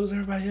sometimes. Well, so does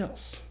everybody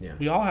else. Yeah.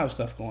 We all have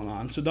stuff going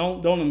on. So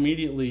don't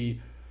immediately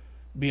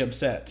be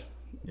upset.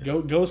 Yeah.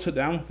 Go sit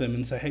down with them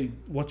and say, hey,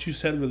 what you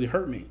said really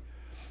hurt me.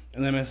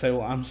 And they may say,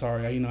 well, I'm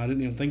sorry. I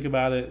didn't even think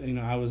about it.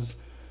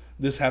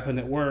 This happened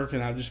at work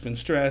and I've just been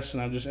stressed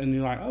and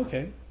you're like,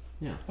 okay.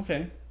 Yeah.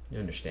 Okay. You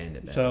understand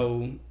it better.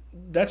 So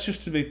that's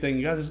just a big thing.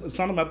 You guys, it's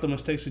not about the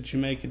mistakes that you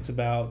make. It's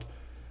about,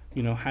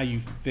 how you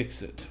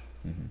fix it.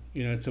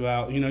 Mm-hmm. It's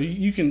about,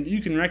 you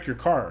can wreck your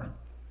car.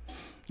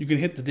 You can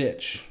hit the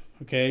ditch,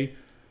 okay?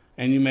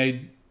 And you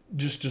may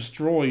just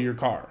destroy your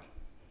car.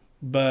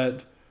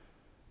 But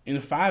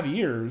in 5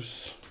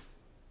 years,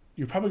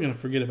 you're probably going to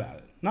forget about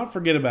it. Not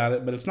forget about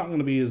it, but it's not going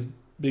to be as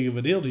big of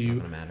a deal to you.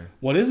 It's not going to matter.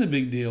 What is a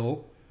big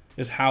deal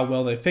is how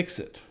well they fix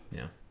it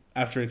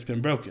after it's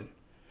been broken.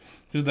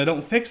 Because if they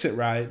don't fix it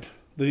right,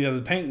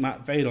 the paint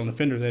might fade on the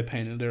fender they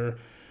painted, or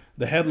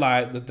the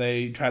headlight that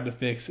they tried to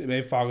fix, it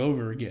may fog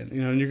over again.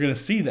 And you're going to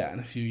see that in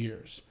a few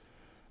years.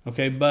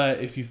 Okay, but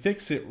if you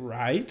fix it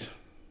right,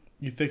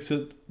 you fix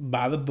it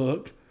by the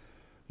book,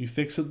 you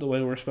fix it the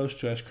way we're supposed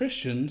to as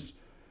Christians,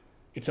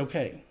 it's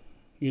okay.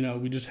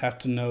 We just have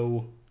to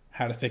know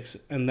how to fix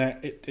it. And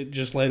that it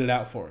just laid it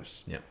out for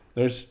us. Yeah.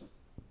 There's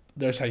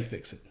how you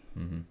fix it.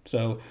 Mm-hmm.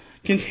 So,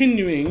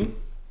 continuing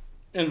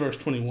in verse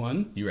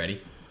 21. You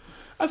ready?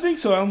 I think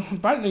so. I'm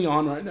biting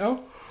on right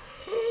now.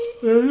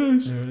 There it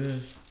is. There it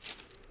is.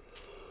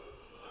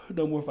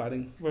 No more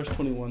fighting. Verse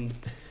 21.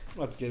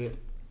 Let's get it.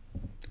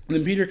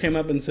 Then Peter came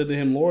up and said to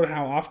him, Lord,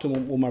 how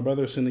often will my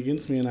brother sin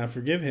against me and I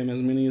forgive him?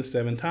 As many as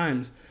 7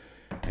 times.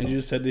 And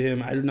Jesus said to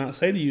him, I do not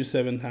say to you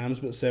 7 times,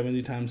 but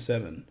 70 times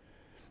 7.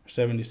 Or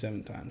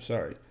 77 times,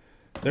 sorry.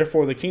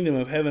 Therefore the kingdom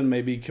of heaven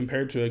may be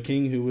compared to a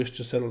king who wished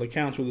to settle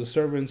accounts with his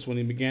servants. When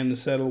he began to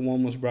settle,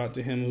 one was brought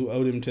to him who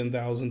owed him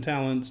 10,000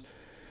 talents.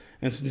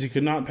 And since he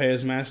could not pay,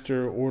 his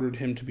master ordered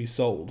him to be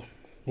sold,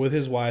 with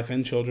his wife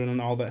and children and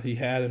all that he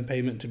had, and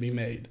payment to be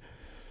made.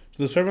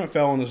 So the servant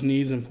fell on his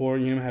knees,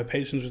 imploring him, Have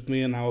patience with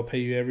me, and I will pay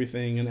you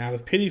everything. And out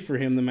of pity for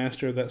him, the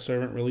master of that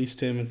servant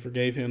released him and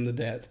forgave him the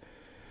debt.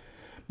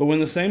 But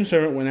when the same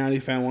servant went out, he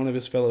found one of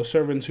his fellow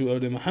servants who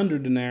owed him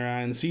 100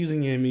 denarii, and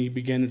seizing him, he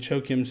began to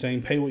choke him,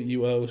 saying, Pay what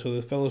you owe. So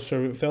the fellow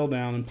servant fell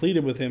down and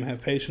pleaded with him,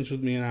 Have patience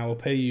with me, and I will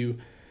pay you.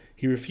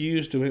 He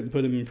refused to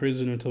put him in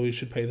prison until he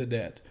should pay the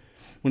debt.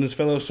 When his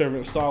fellow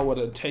servants saw what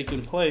had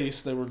taken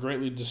place, they were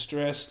greatly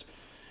distressed,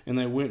 and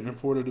they went and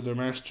reported to their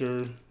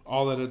master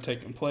all that had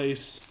taken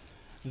place.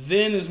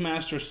 Then his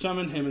master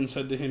summoned him and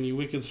said to him, You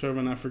wicked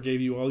servant, I forgave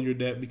you all your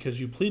debt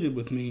because you pleaded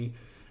with me,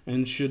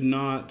 and should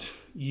not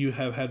you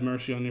have had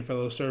mercy on your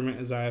fellow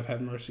servant as I have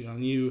had mercy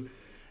on you?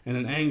 And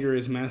in anger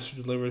his master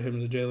delivered him to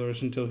the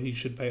jailers until he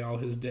should pay all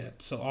his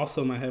debt. So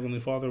also my heavenly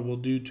Father will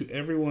do to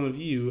every one of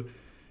you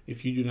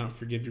if you do not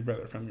forgive your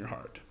brother from your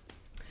heart.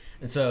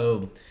 And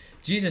so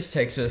Jesus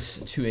takes us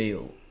to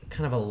a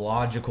kind of a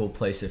logical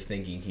place of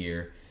thinking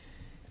here,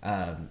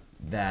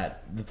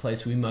 that the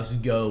place we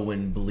must go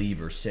when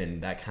believers sin,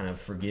 that kind of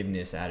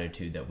forgiveness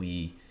attitude that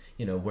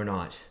we're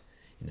not,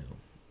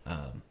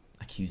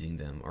 accusing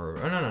them, or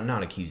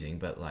not accusing,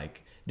 but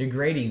like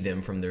degrading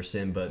them from their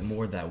sin, but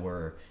more that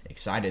we're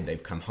excited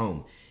they've come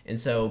home. And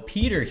so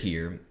Peter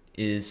here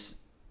he's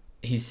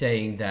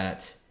saying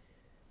that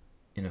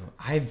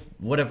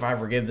what if I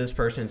forgive this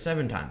person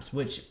 7 times?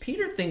 Which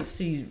Peter thinks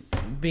he's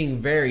being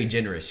very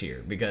generous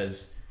here,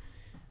 because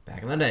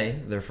back in the day,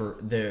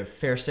 the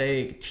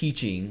Pharisaic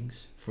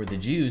teachings for the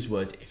Jews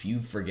was, if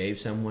you forgave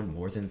someone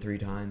more than 3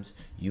 times,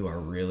 you are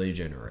really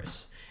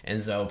generous.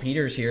 And so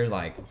Peter's here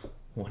like,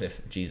 what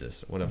if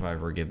I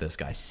forgive this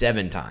guy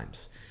 7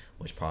 times?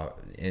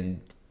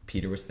 And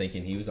Peter was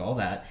thinking he was all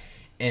that.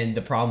 And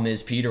the problem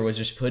is Peter was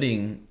just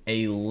putting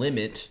a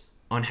limit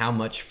on how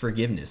much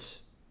forgiveness.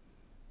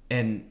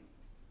 And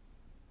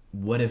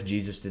what if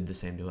Jesus did the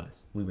same to us?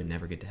 We would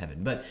never get to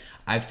heaven. But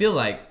I feel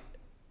like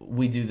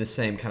we do the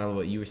same, kind of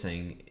what you were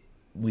saying.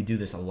 We do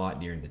this a lot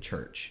during the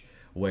church,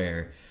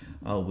 where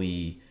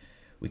we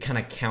kind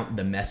of count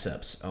the mess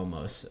ups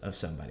almost of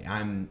somebody.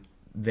 I'm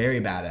very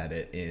bad at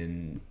it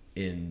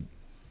in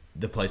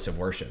the place of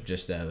worship,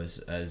 just as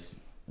as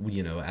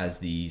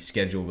the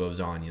schedule goes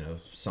on,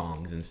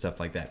 songs and stuff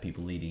like that,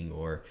 people leading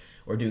or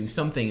doing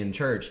something in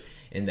church,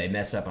 and they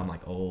mess up. I'm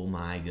like, oh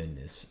my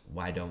goodness,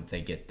 why don't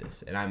they get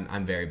this? And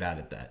I'm very bad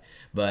at that.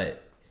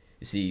 But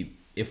you see,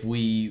 if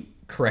we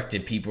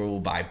corrected people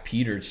by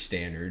Peter's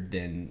standard,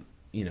 then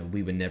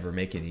we would never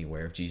make it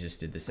anywhere if Jesus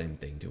did the same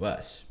thing to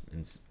us.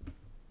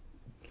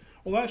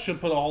 Well, that should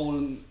put a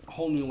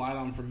whole new light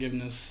on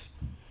forgiveness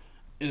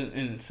in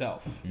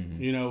itself.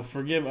 Mm-hmm.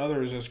 Forgive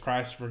others as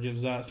Christ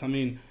forgives us. I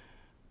mean,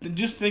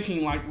 just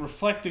thinking, like,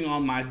 reflecting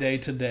on my day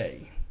to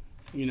day,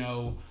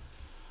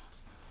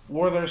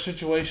 were there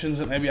situations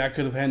that maybe I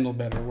could have handled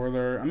better?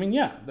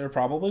 There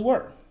probably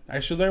were.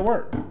 Actually, there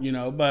were,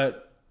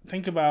 but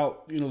think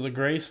about, the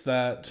grace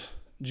that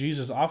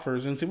Jesus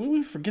offers. And see,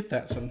 we forget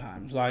that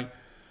sometimes. Like,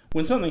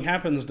 when something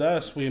happens to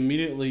us, we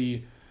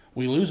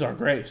lose our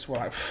grace. We're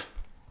like,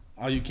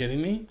 are you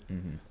kidding me?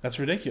 Mm-hmm. That's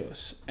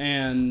ridiculous.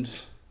 And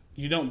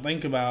you don't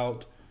think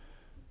about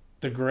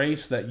the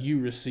grace that you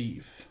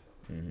receive.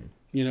 Mm-hmm.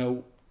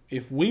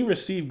 If we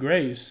receive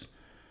grace,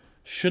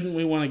 shouldn't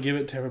we want to give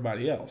it to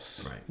everybody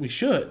else? Right. We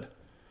should.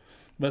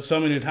 But so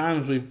many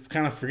times we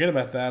kind of forget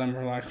about that, and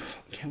we're like,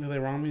 can't believe they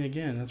wronged me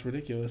again. That's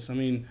ridiculous. I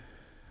mean,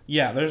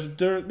 yeah,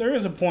 there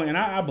is a point, and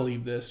I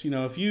believe this.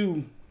 If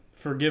you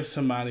forgive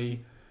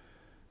somebody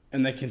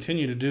and they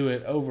continue to do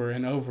it over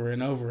and over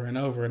and over and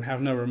over and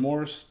have no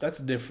remorse, that's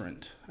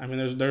different. I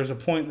mean, there's a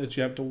point that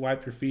you have to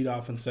wipe your feet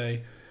off and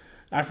say,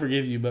 I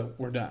forgive you, but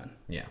we're done.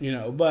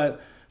 Yeah.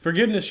 But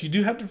forgiveness, you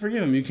do have to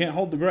forgive them. You can't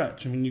hold the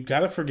grudge. I mean, you got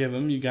to forgive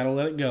them. You got to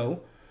let it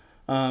go.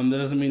 That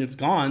doesn't mean it's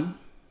gone,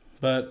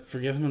 but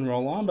forgive them and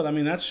roll on. But I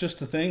mean, that's just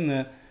the thing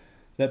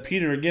that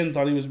Peter, again,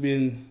 thought he was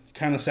being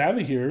kind of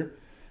savvy here.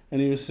 And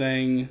he was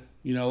saying,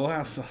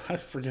 I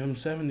forgive him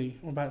 70,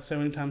 or about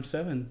 70 times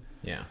 7.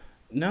 Yeah.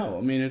 No,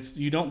 I mean,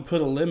 you don't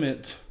put a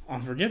limit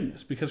on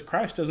forgiveness, because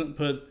Christ doesn't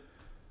put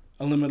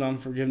a limit on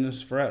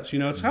forgiveness for us.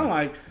 It's kind of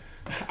like,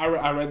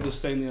 I read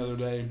this thing the other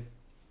day.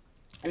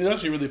 It's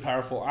actually really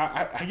powerful.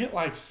 I get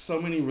like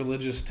so many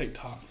religious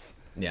TikToks.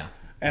 Yeah.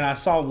 And I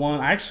saw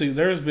one. Actually,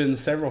 there's been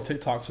several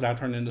TikToks that I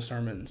turned into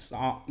sermons,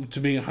 to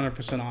being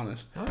 100%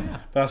 honest. Oh, yeah.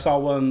 But I saw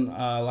one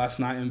last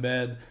night in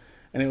bed,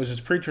 and it was this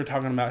preacher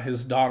talking about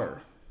his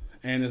daughter.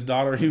 And his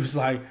daughter, he was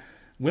like,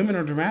 women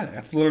are dramatic.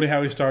 That's literally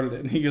how he started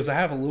it. And he goes, I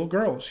have a little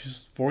girl.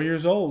 She's 4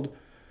 years old.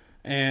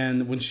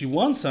 And when she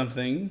wants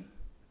something,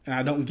 and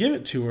I don't give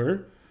it to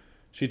her,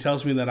 she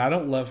tells me that I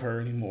don't love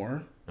her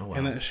anymore. Oh, wow.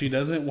 And that she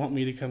doesn't want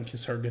me to come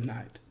kiss her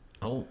goodnight.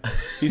 Oh.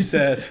 He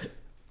said,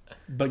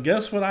 but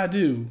guess what I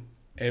do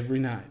every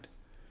night?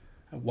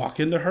 I walk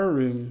into her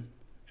room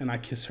and I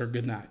kiss her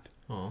goodnight.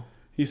 Oh.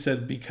 He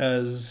said,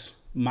 because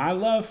my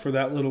love for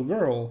that little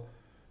girl,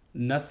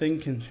 nothing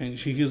can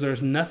change. He goes,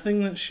 there's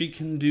nothing that she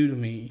can do to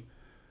me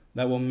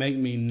that will make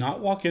me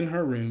not walk in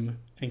her room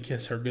and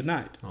kiss her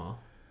goodnight. Oh.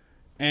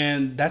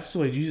 And that's the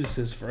way Jesus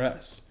is for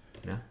us.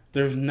 Yeah.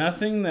 There's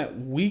nothing that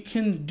we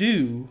can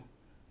do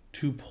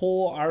to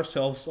pull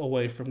ourselves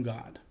away from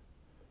God.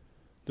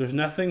 There's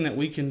nothing that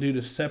we can do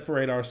to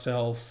separate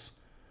ourselves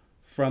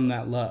from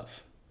that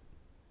love.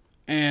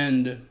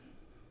 And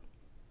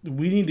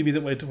we need to be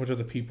that way towards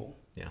other people.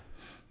 Yeah.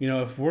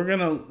 If we're going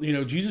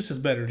to, Jesus is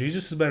better.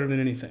 Jesus is better than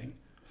anything.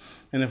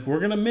 And if we're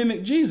going to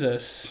mimic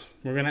Jesus,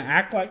 we're going to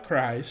act like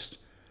Christ,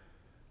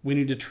 we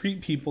need to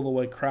treat people the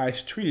way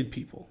Christ treated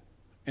people.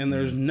 And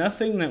there's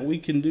nothing that we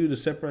can do to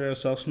separate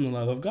ourselves from the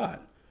love of God.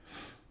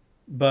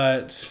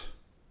 But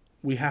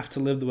we have to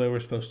live the way we're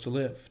supposed to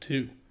live,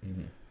 too.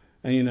 Mm-hmm.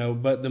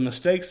 And, but the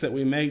mistakes that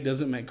we make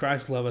doesn't make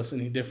Christ love us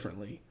any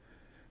differently.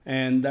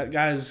 And that,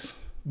 guys,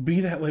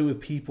 be that way with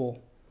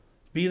people.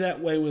 Be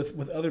that way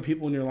with other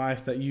people in your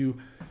life, that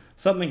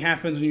something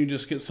happens and you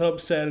just get so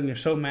upset and you're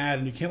so mad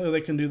and you can't believe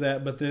they can do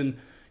that. But then,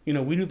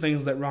 we do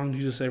things that wrong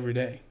Jesus every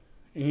day.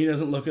 And he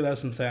doesn't look at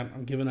us and say,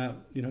 I'm giving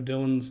up.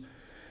 Dylan's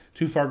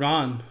too far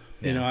gone.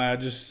 Yeah.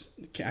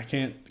 I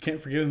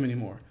can't forgive him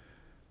anymore.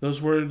 Those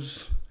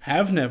words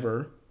have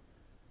never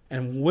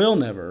and will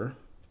never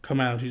come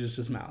out of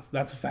Jesus' mouth.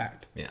 That's a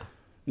fact. Yeah.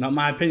 Not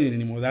my opinion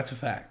anymore. That's a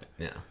fact.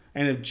 Yeah.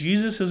 And if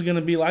Jesus is going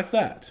to be like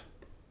that,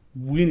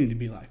 we need to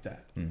be like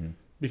that. Mm-hmm.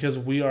 Because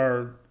we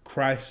are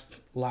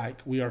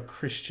Christ-like. We are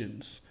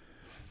Christians.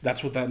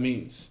 that's what that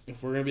means.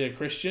 If we're going to be a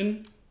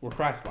Christian, we're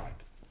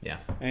Christ-like. Yeah.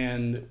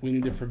 And we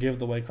need to forgive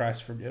the way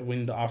Christ forgives. We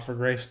need to offer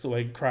grace the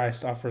way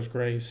Christ offers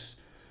grace.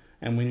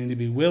 And we need to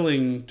be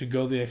willing to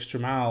go the extra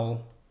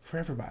mile for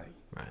everybody.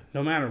 Right.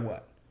 No matter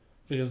what.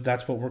 Because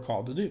that's what we're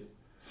called to do.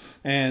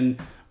 And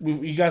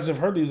you guys have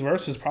heard these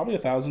verses probably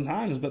 1,000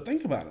 times, but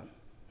think about it.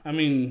 I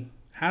mean,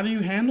 how do you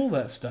handle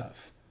that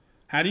stuff?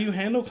 How do you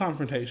handle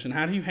confrontation?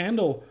 How do you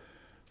handle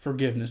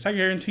forgiveness? I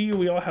guarantee you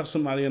we all have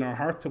somebody in our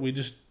heart that we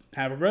just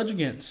have a grudge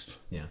against.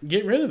 Yeah.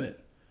 Get rid of it.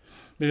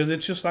 Because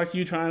it's just like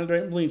you trying to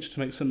drink bleach to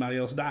make somebody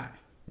else die.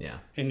 Yeah.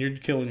 And you're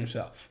killing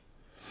yourself.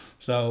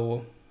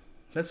 So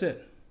that's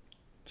it.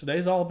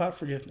 Today's all about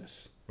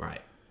forgiveness.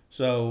 Right.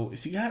 So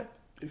if you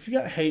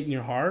got hate in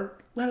your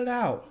heart, let it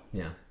out.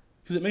 Yeah.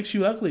 Because it makes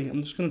you ugly.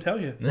 I'm just going to tell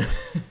you.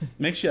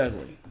 Makes you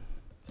ugly.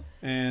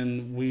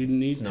 And we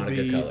need to be... It's not a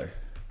good color.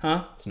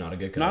 Huh? It's not a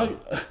good color.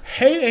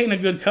 Hate ain't a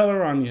good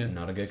color on you.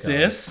 Not a good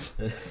color. Sis.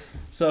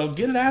 So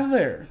get it out of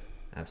there.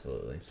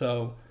 Absolutely.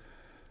 So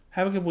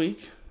have a good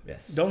week.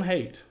 Yes. Don't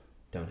hate.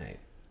 Don't hate.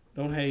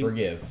 Don't hate.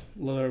 Forgive.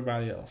 Love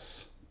everybody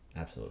else.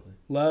 Absolutely.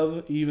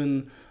 Love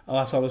even... Oh,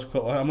 I saw this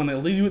quote. I'm going to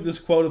leave you with this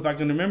quote if I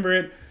can remember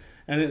it.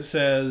 And it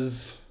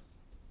says,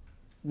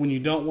 when you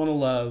don't want to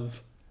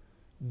love,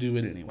 do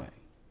it anyway.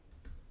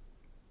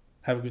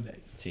 Have a good day.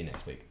 See you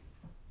next week.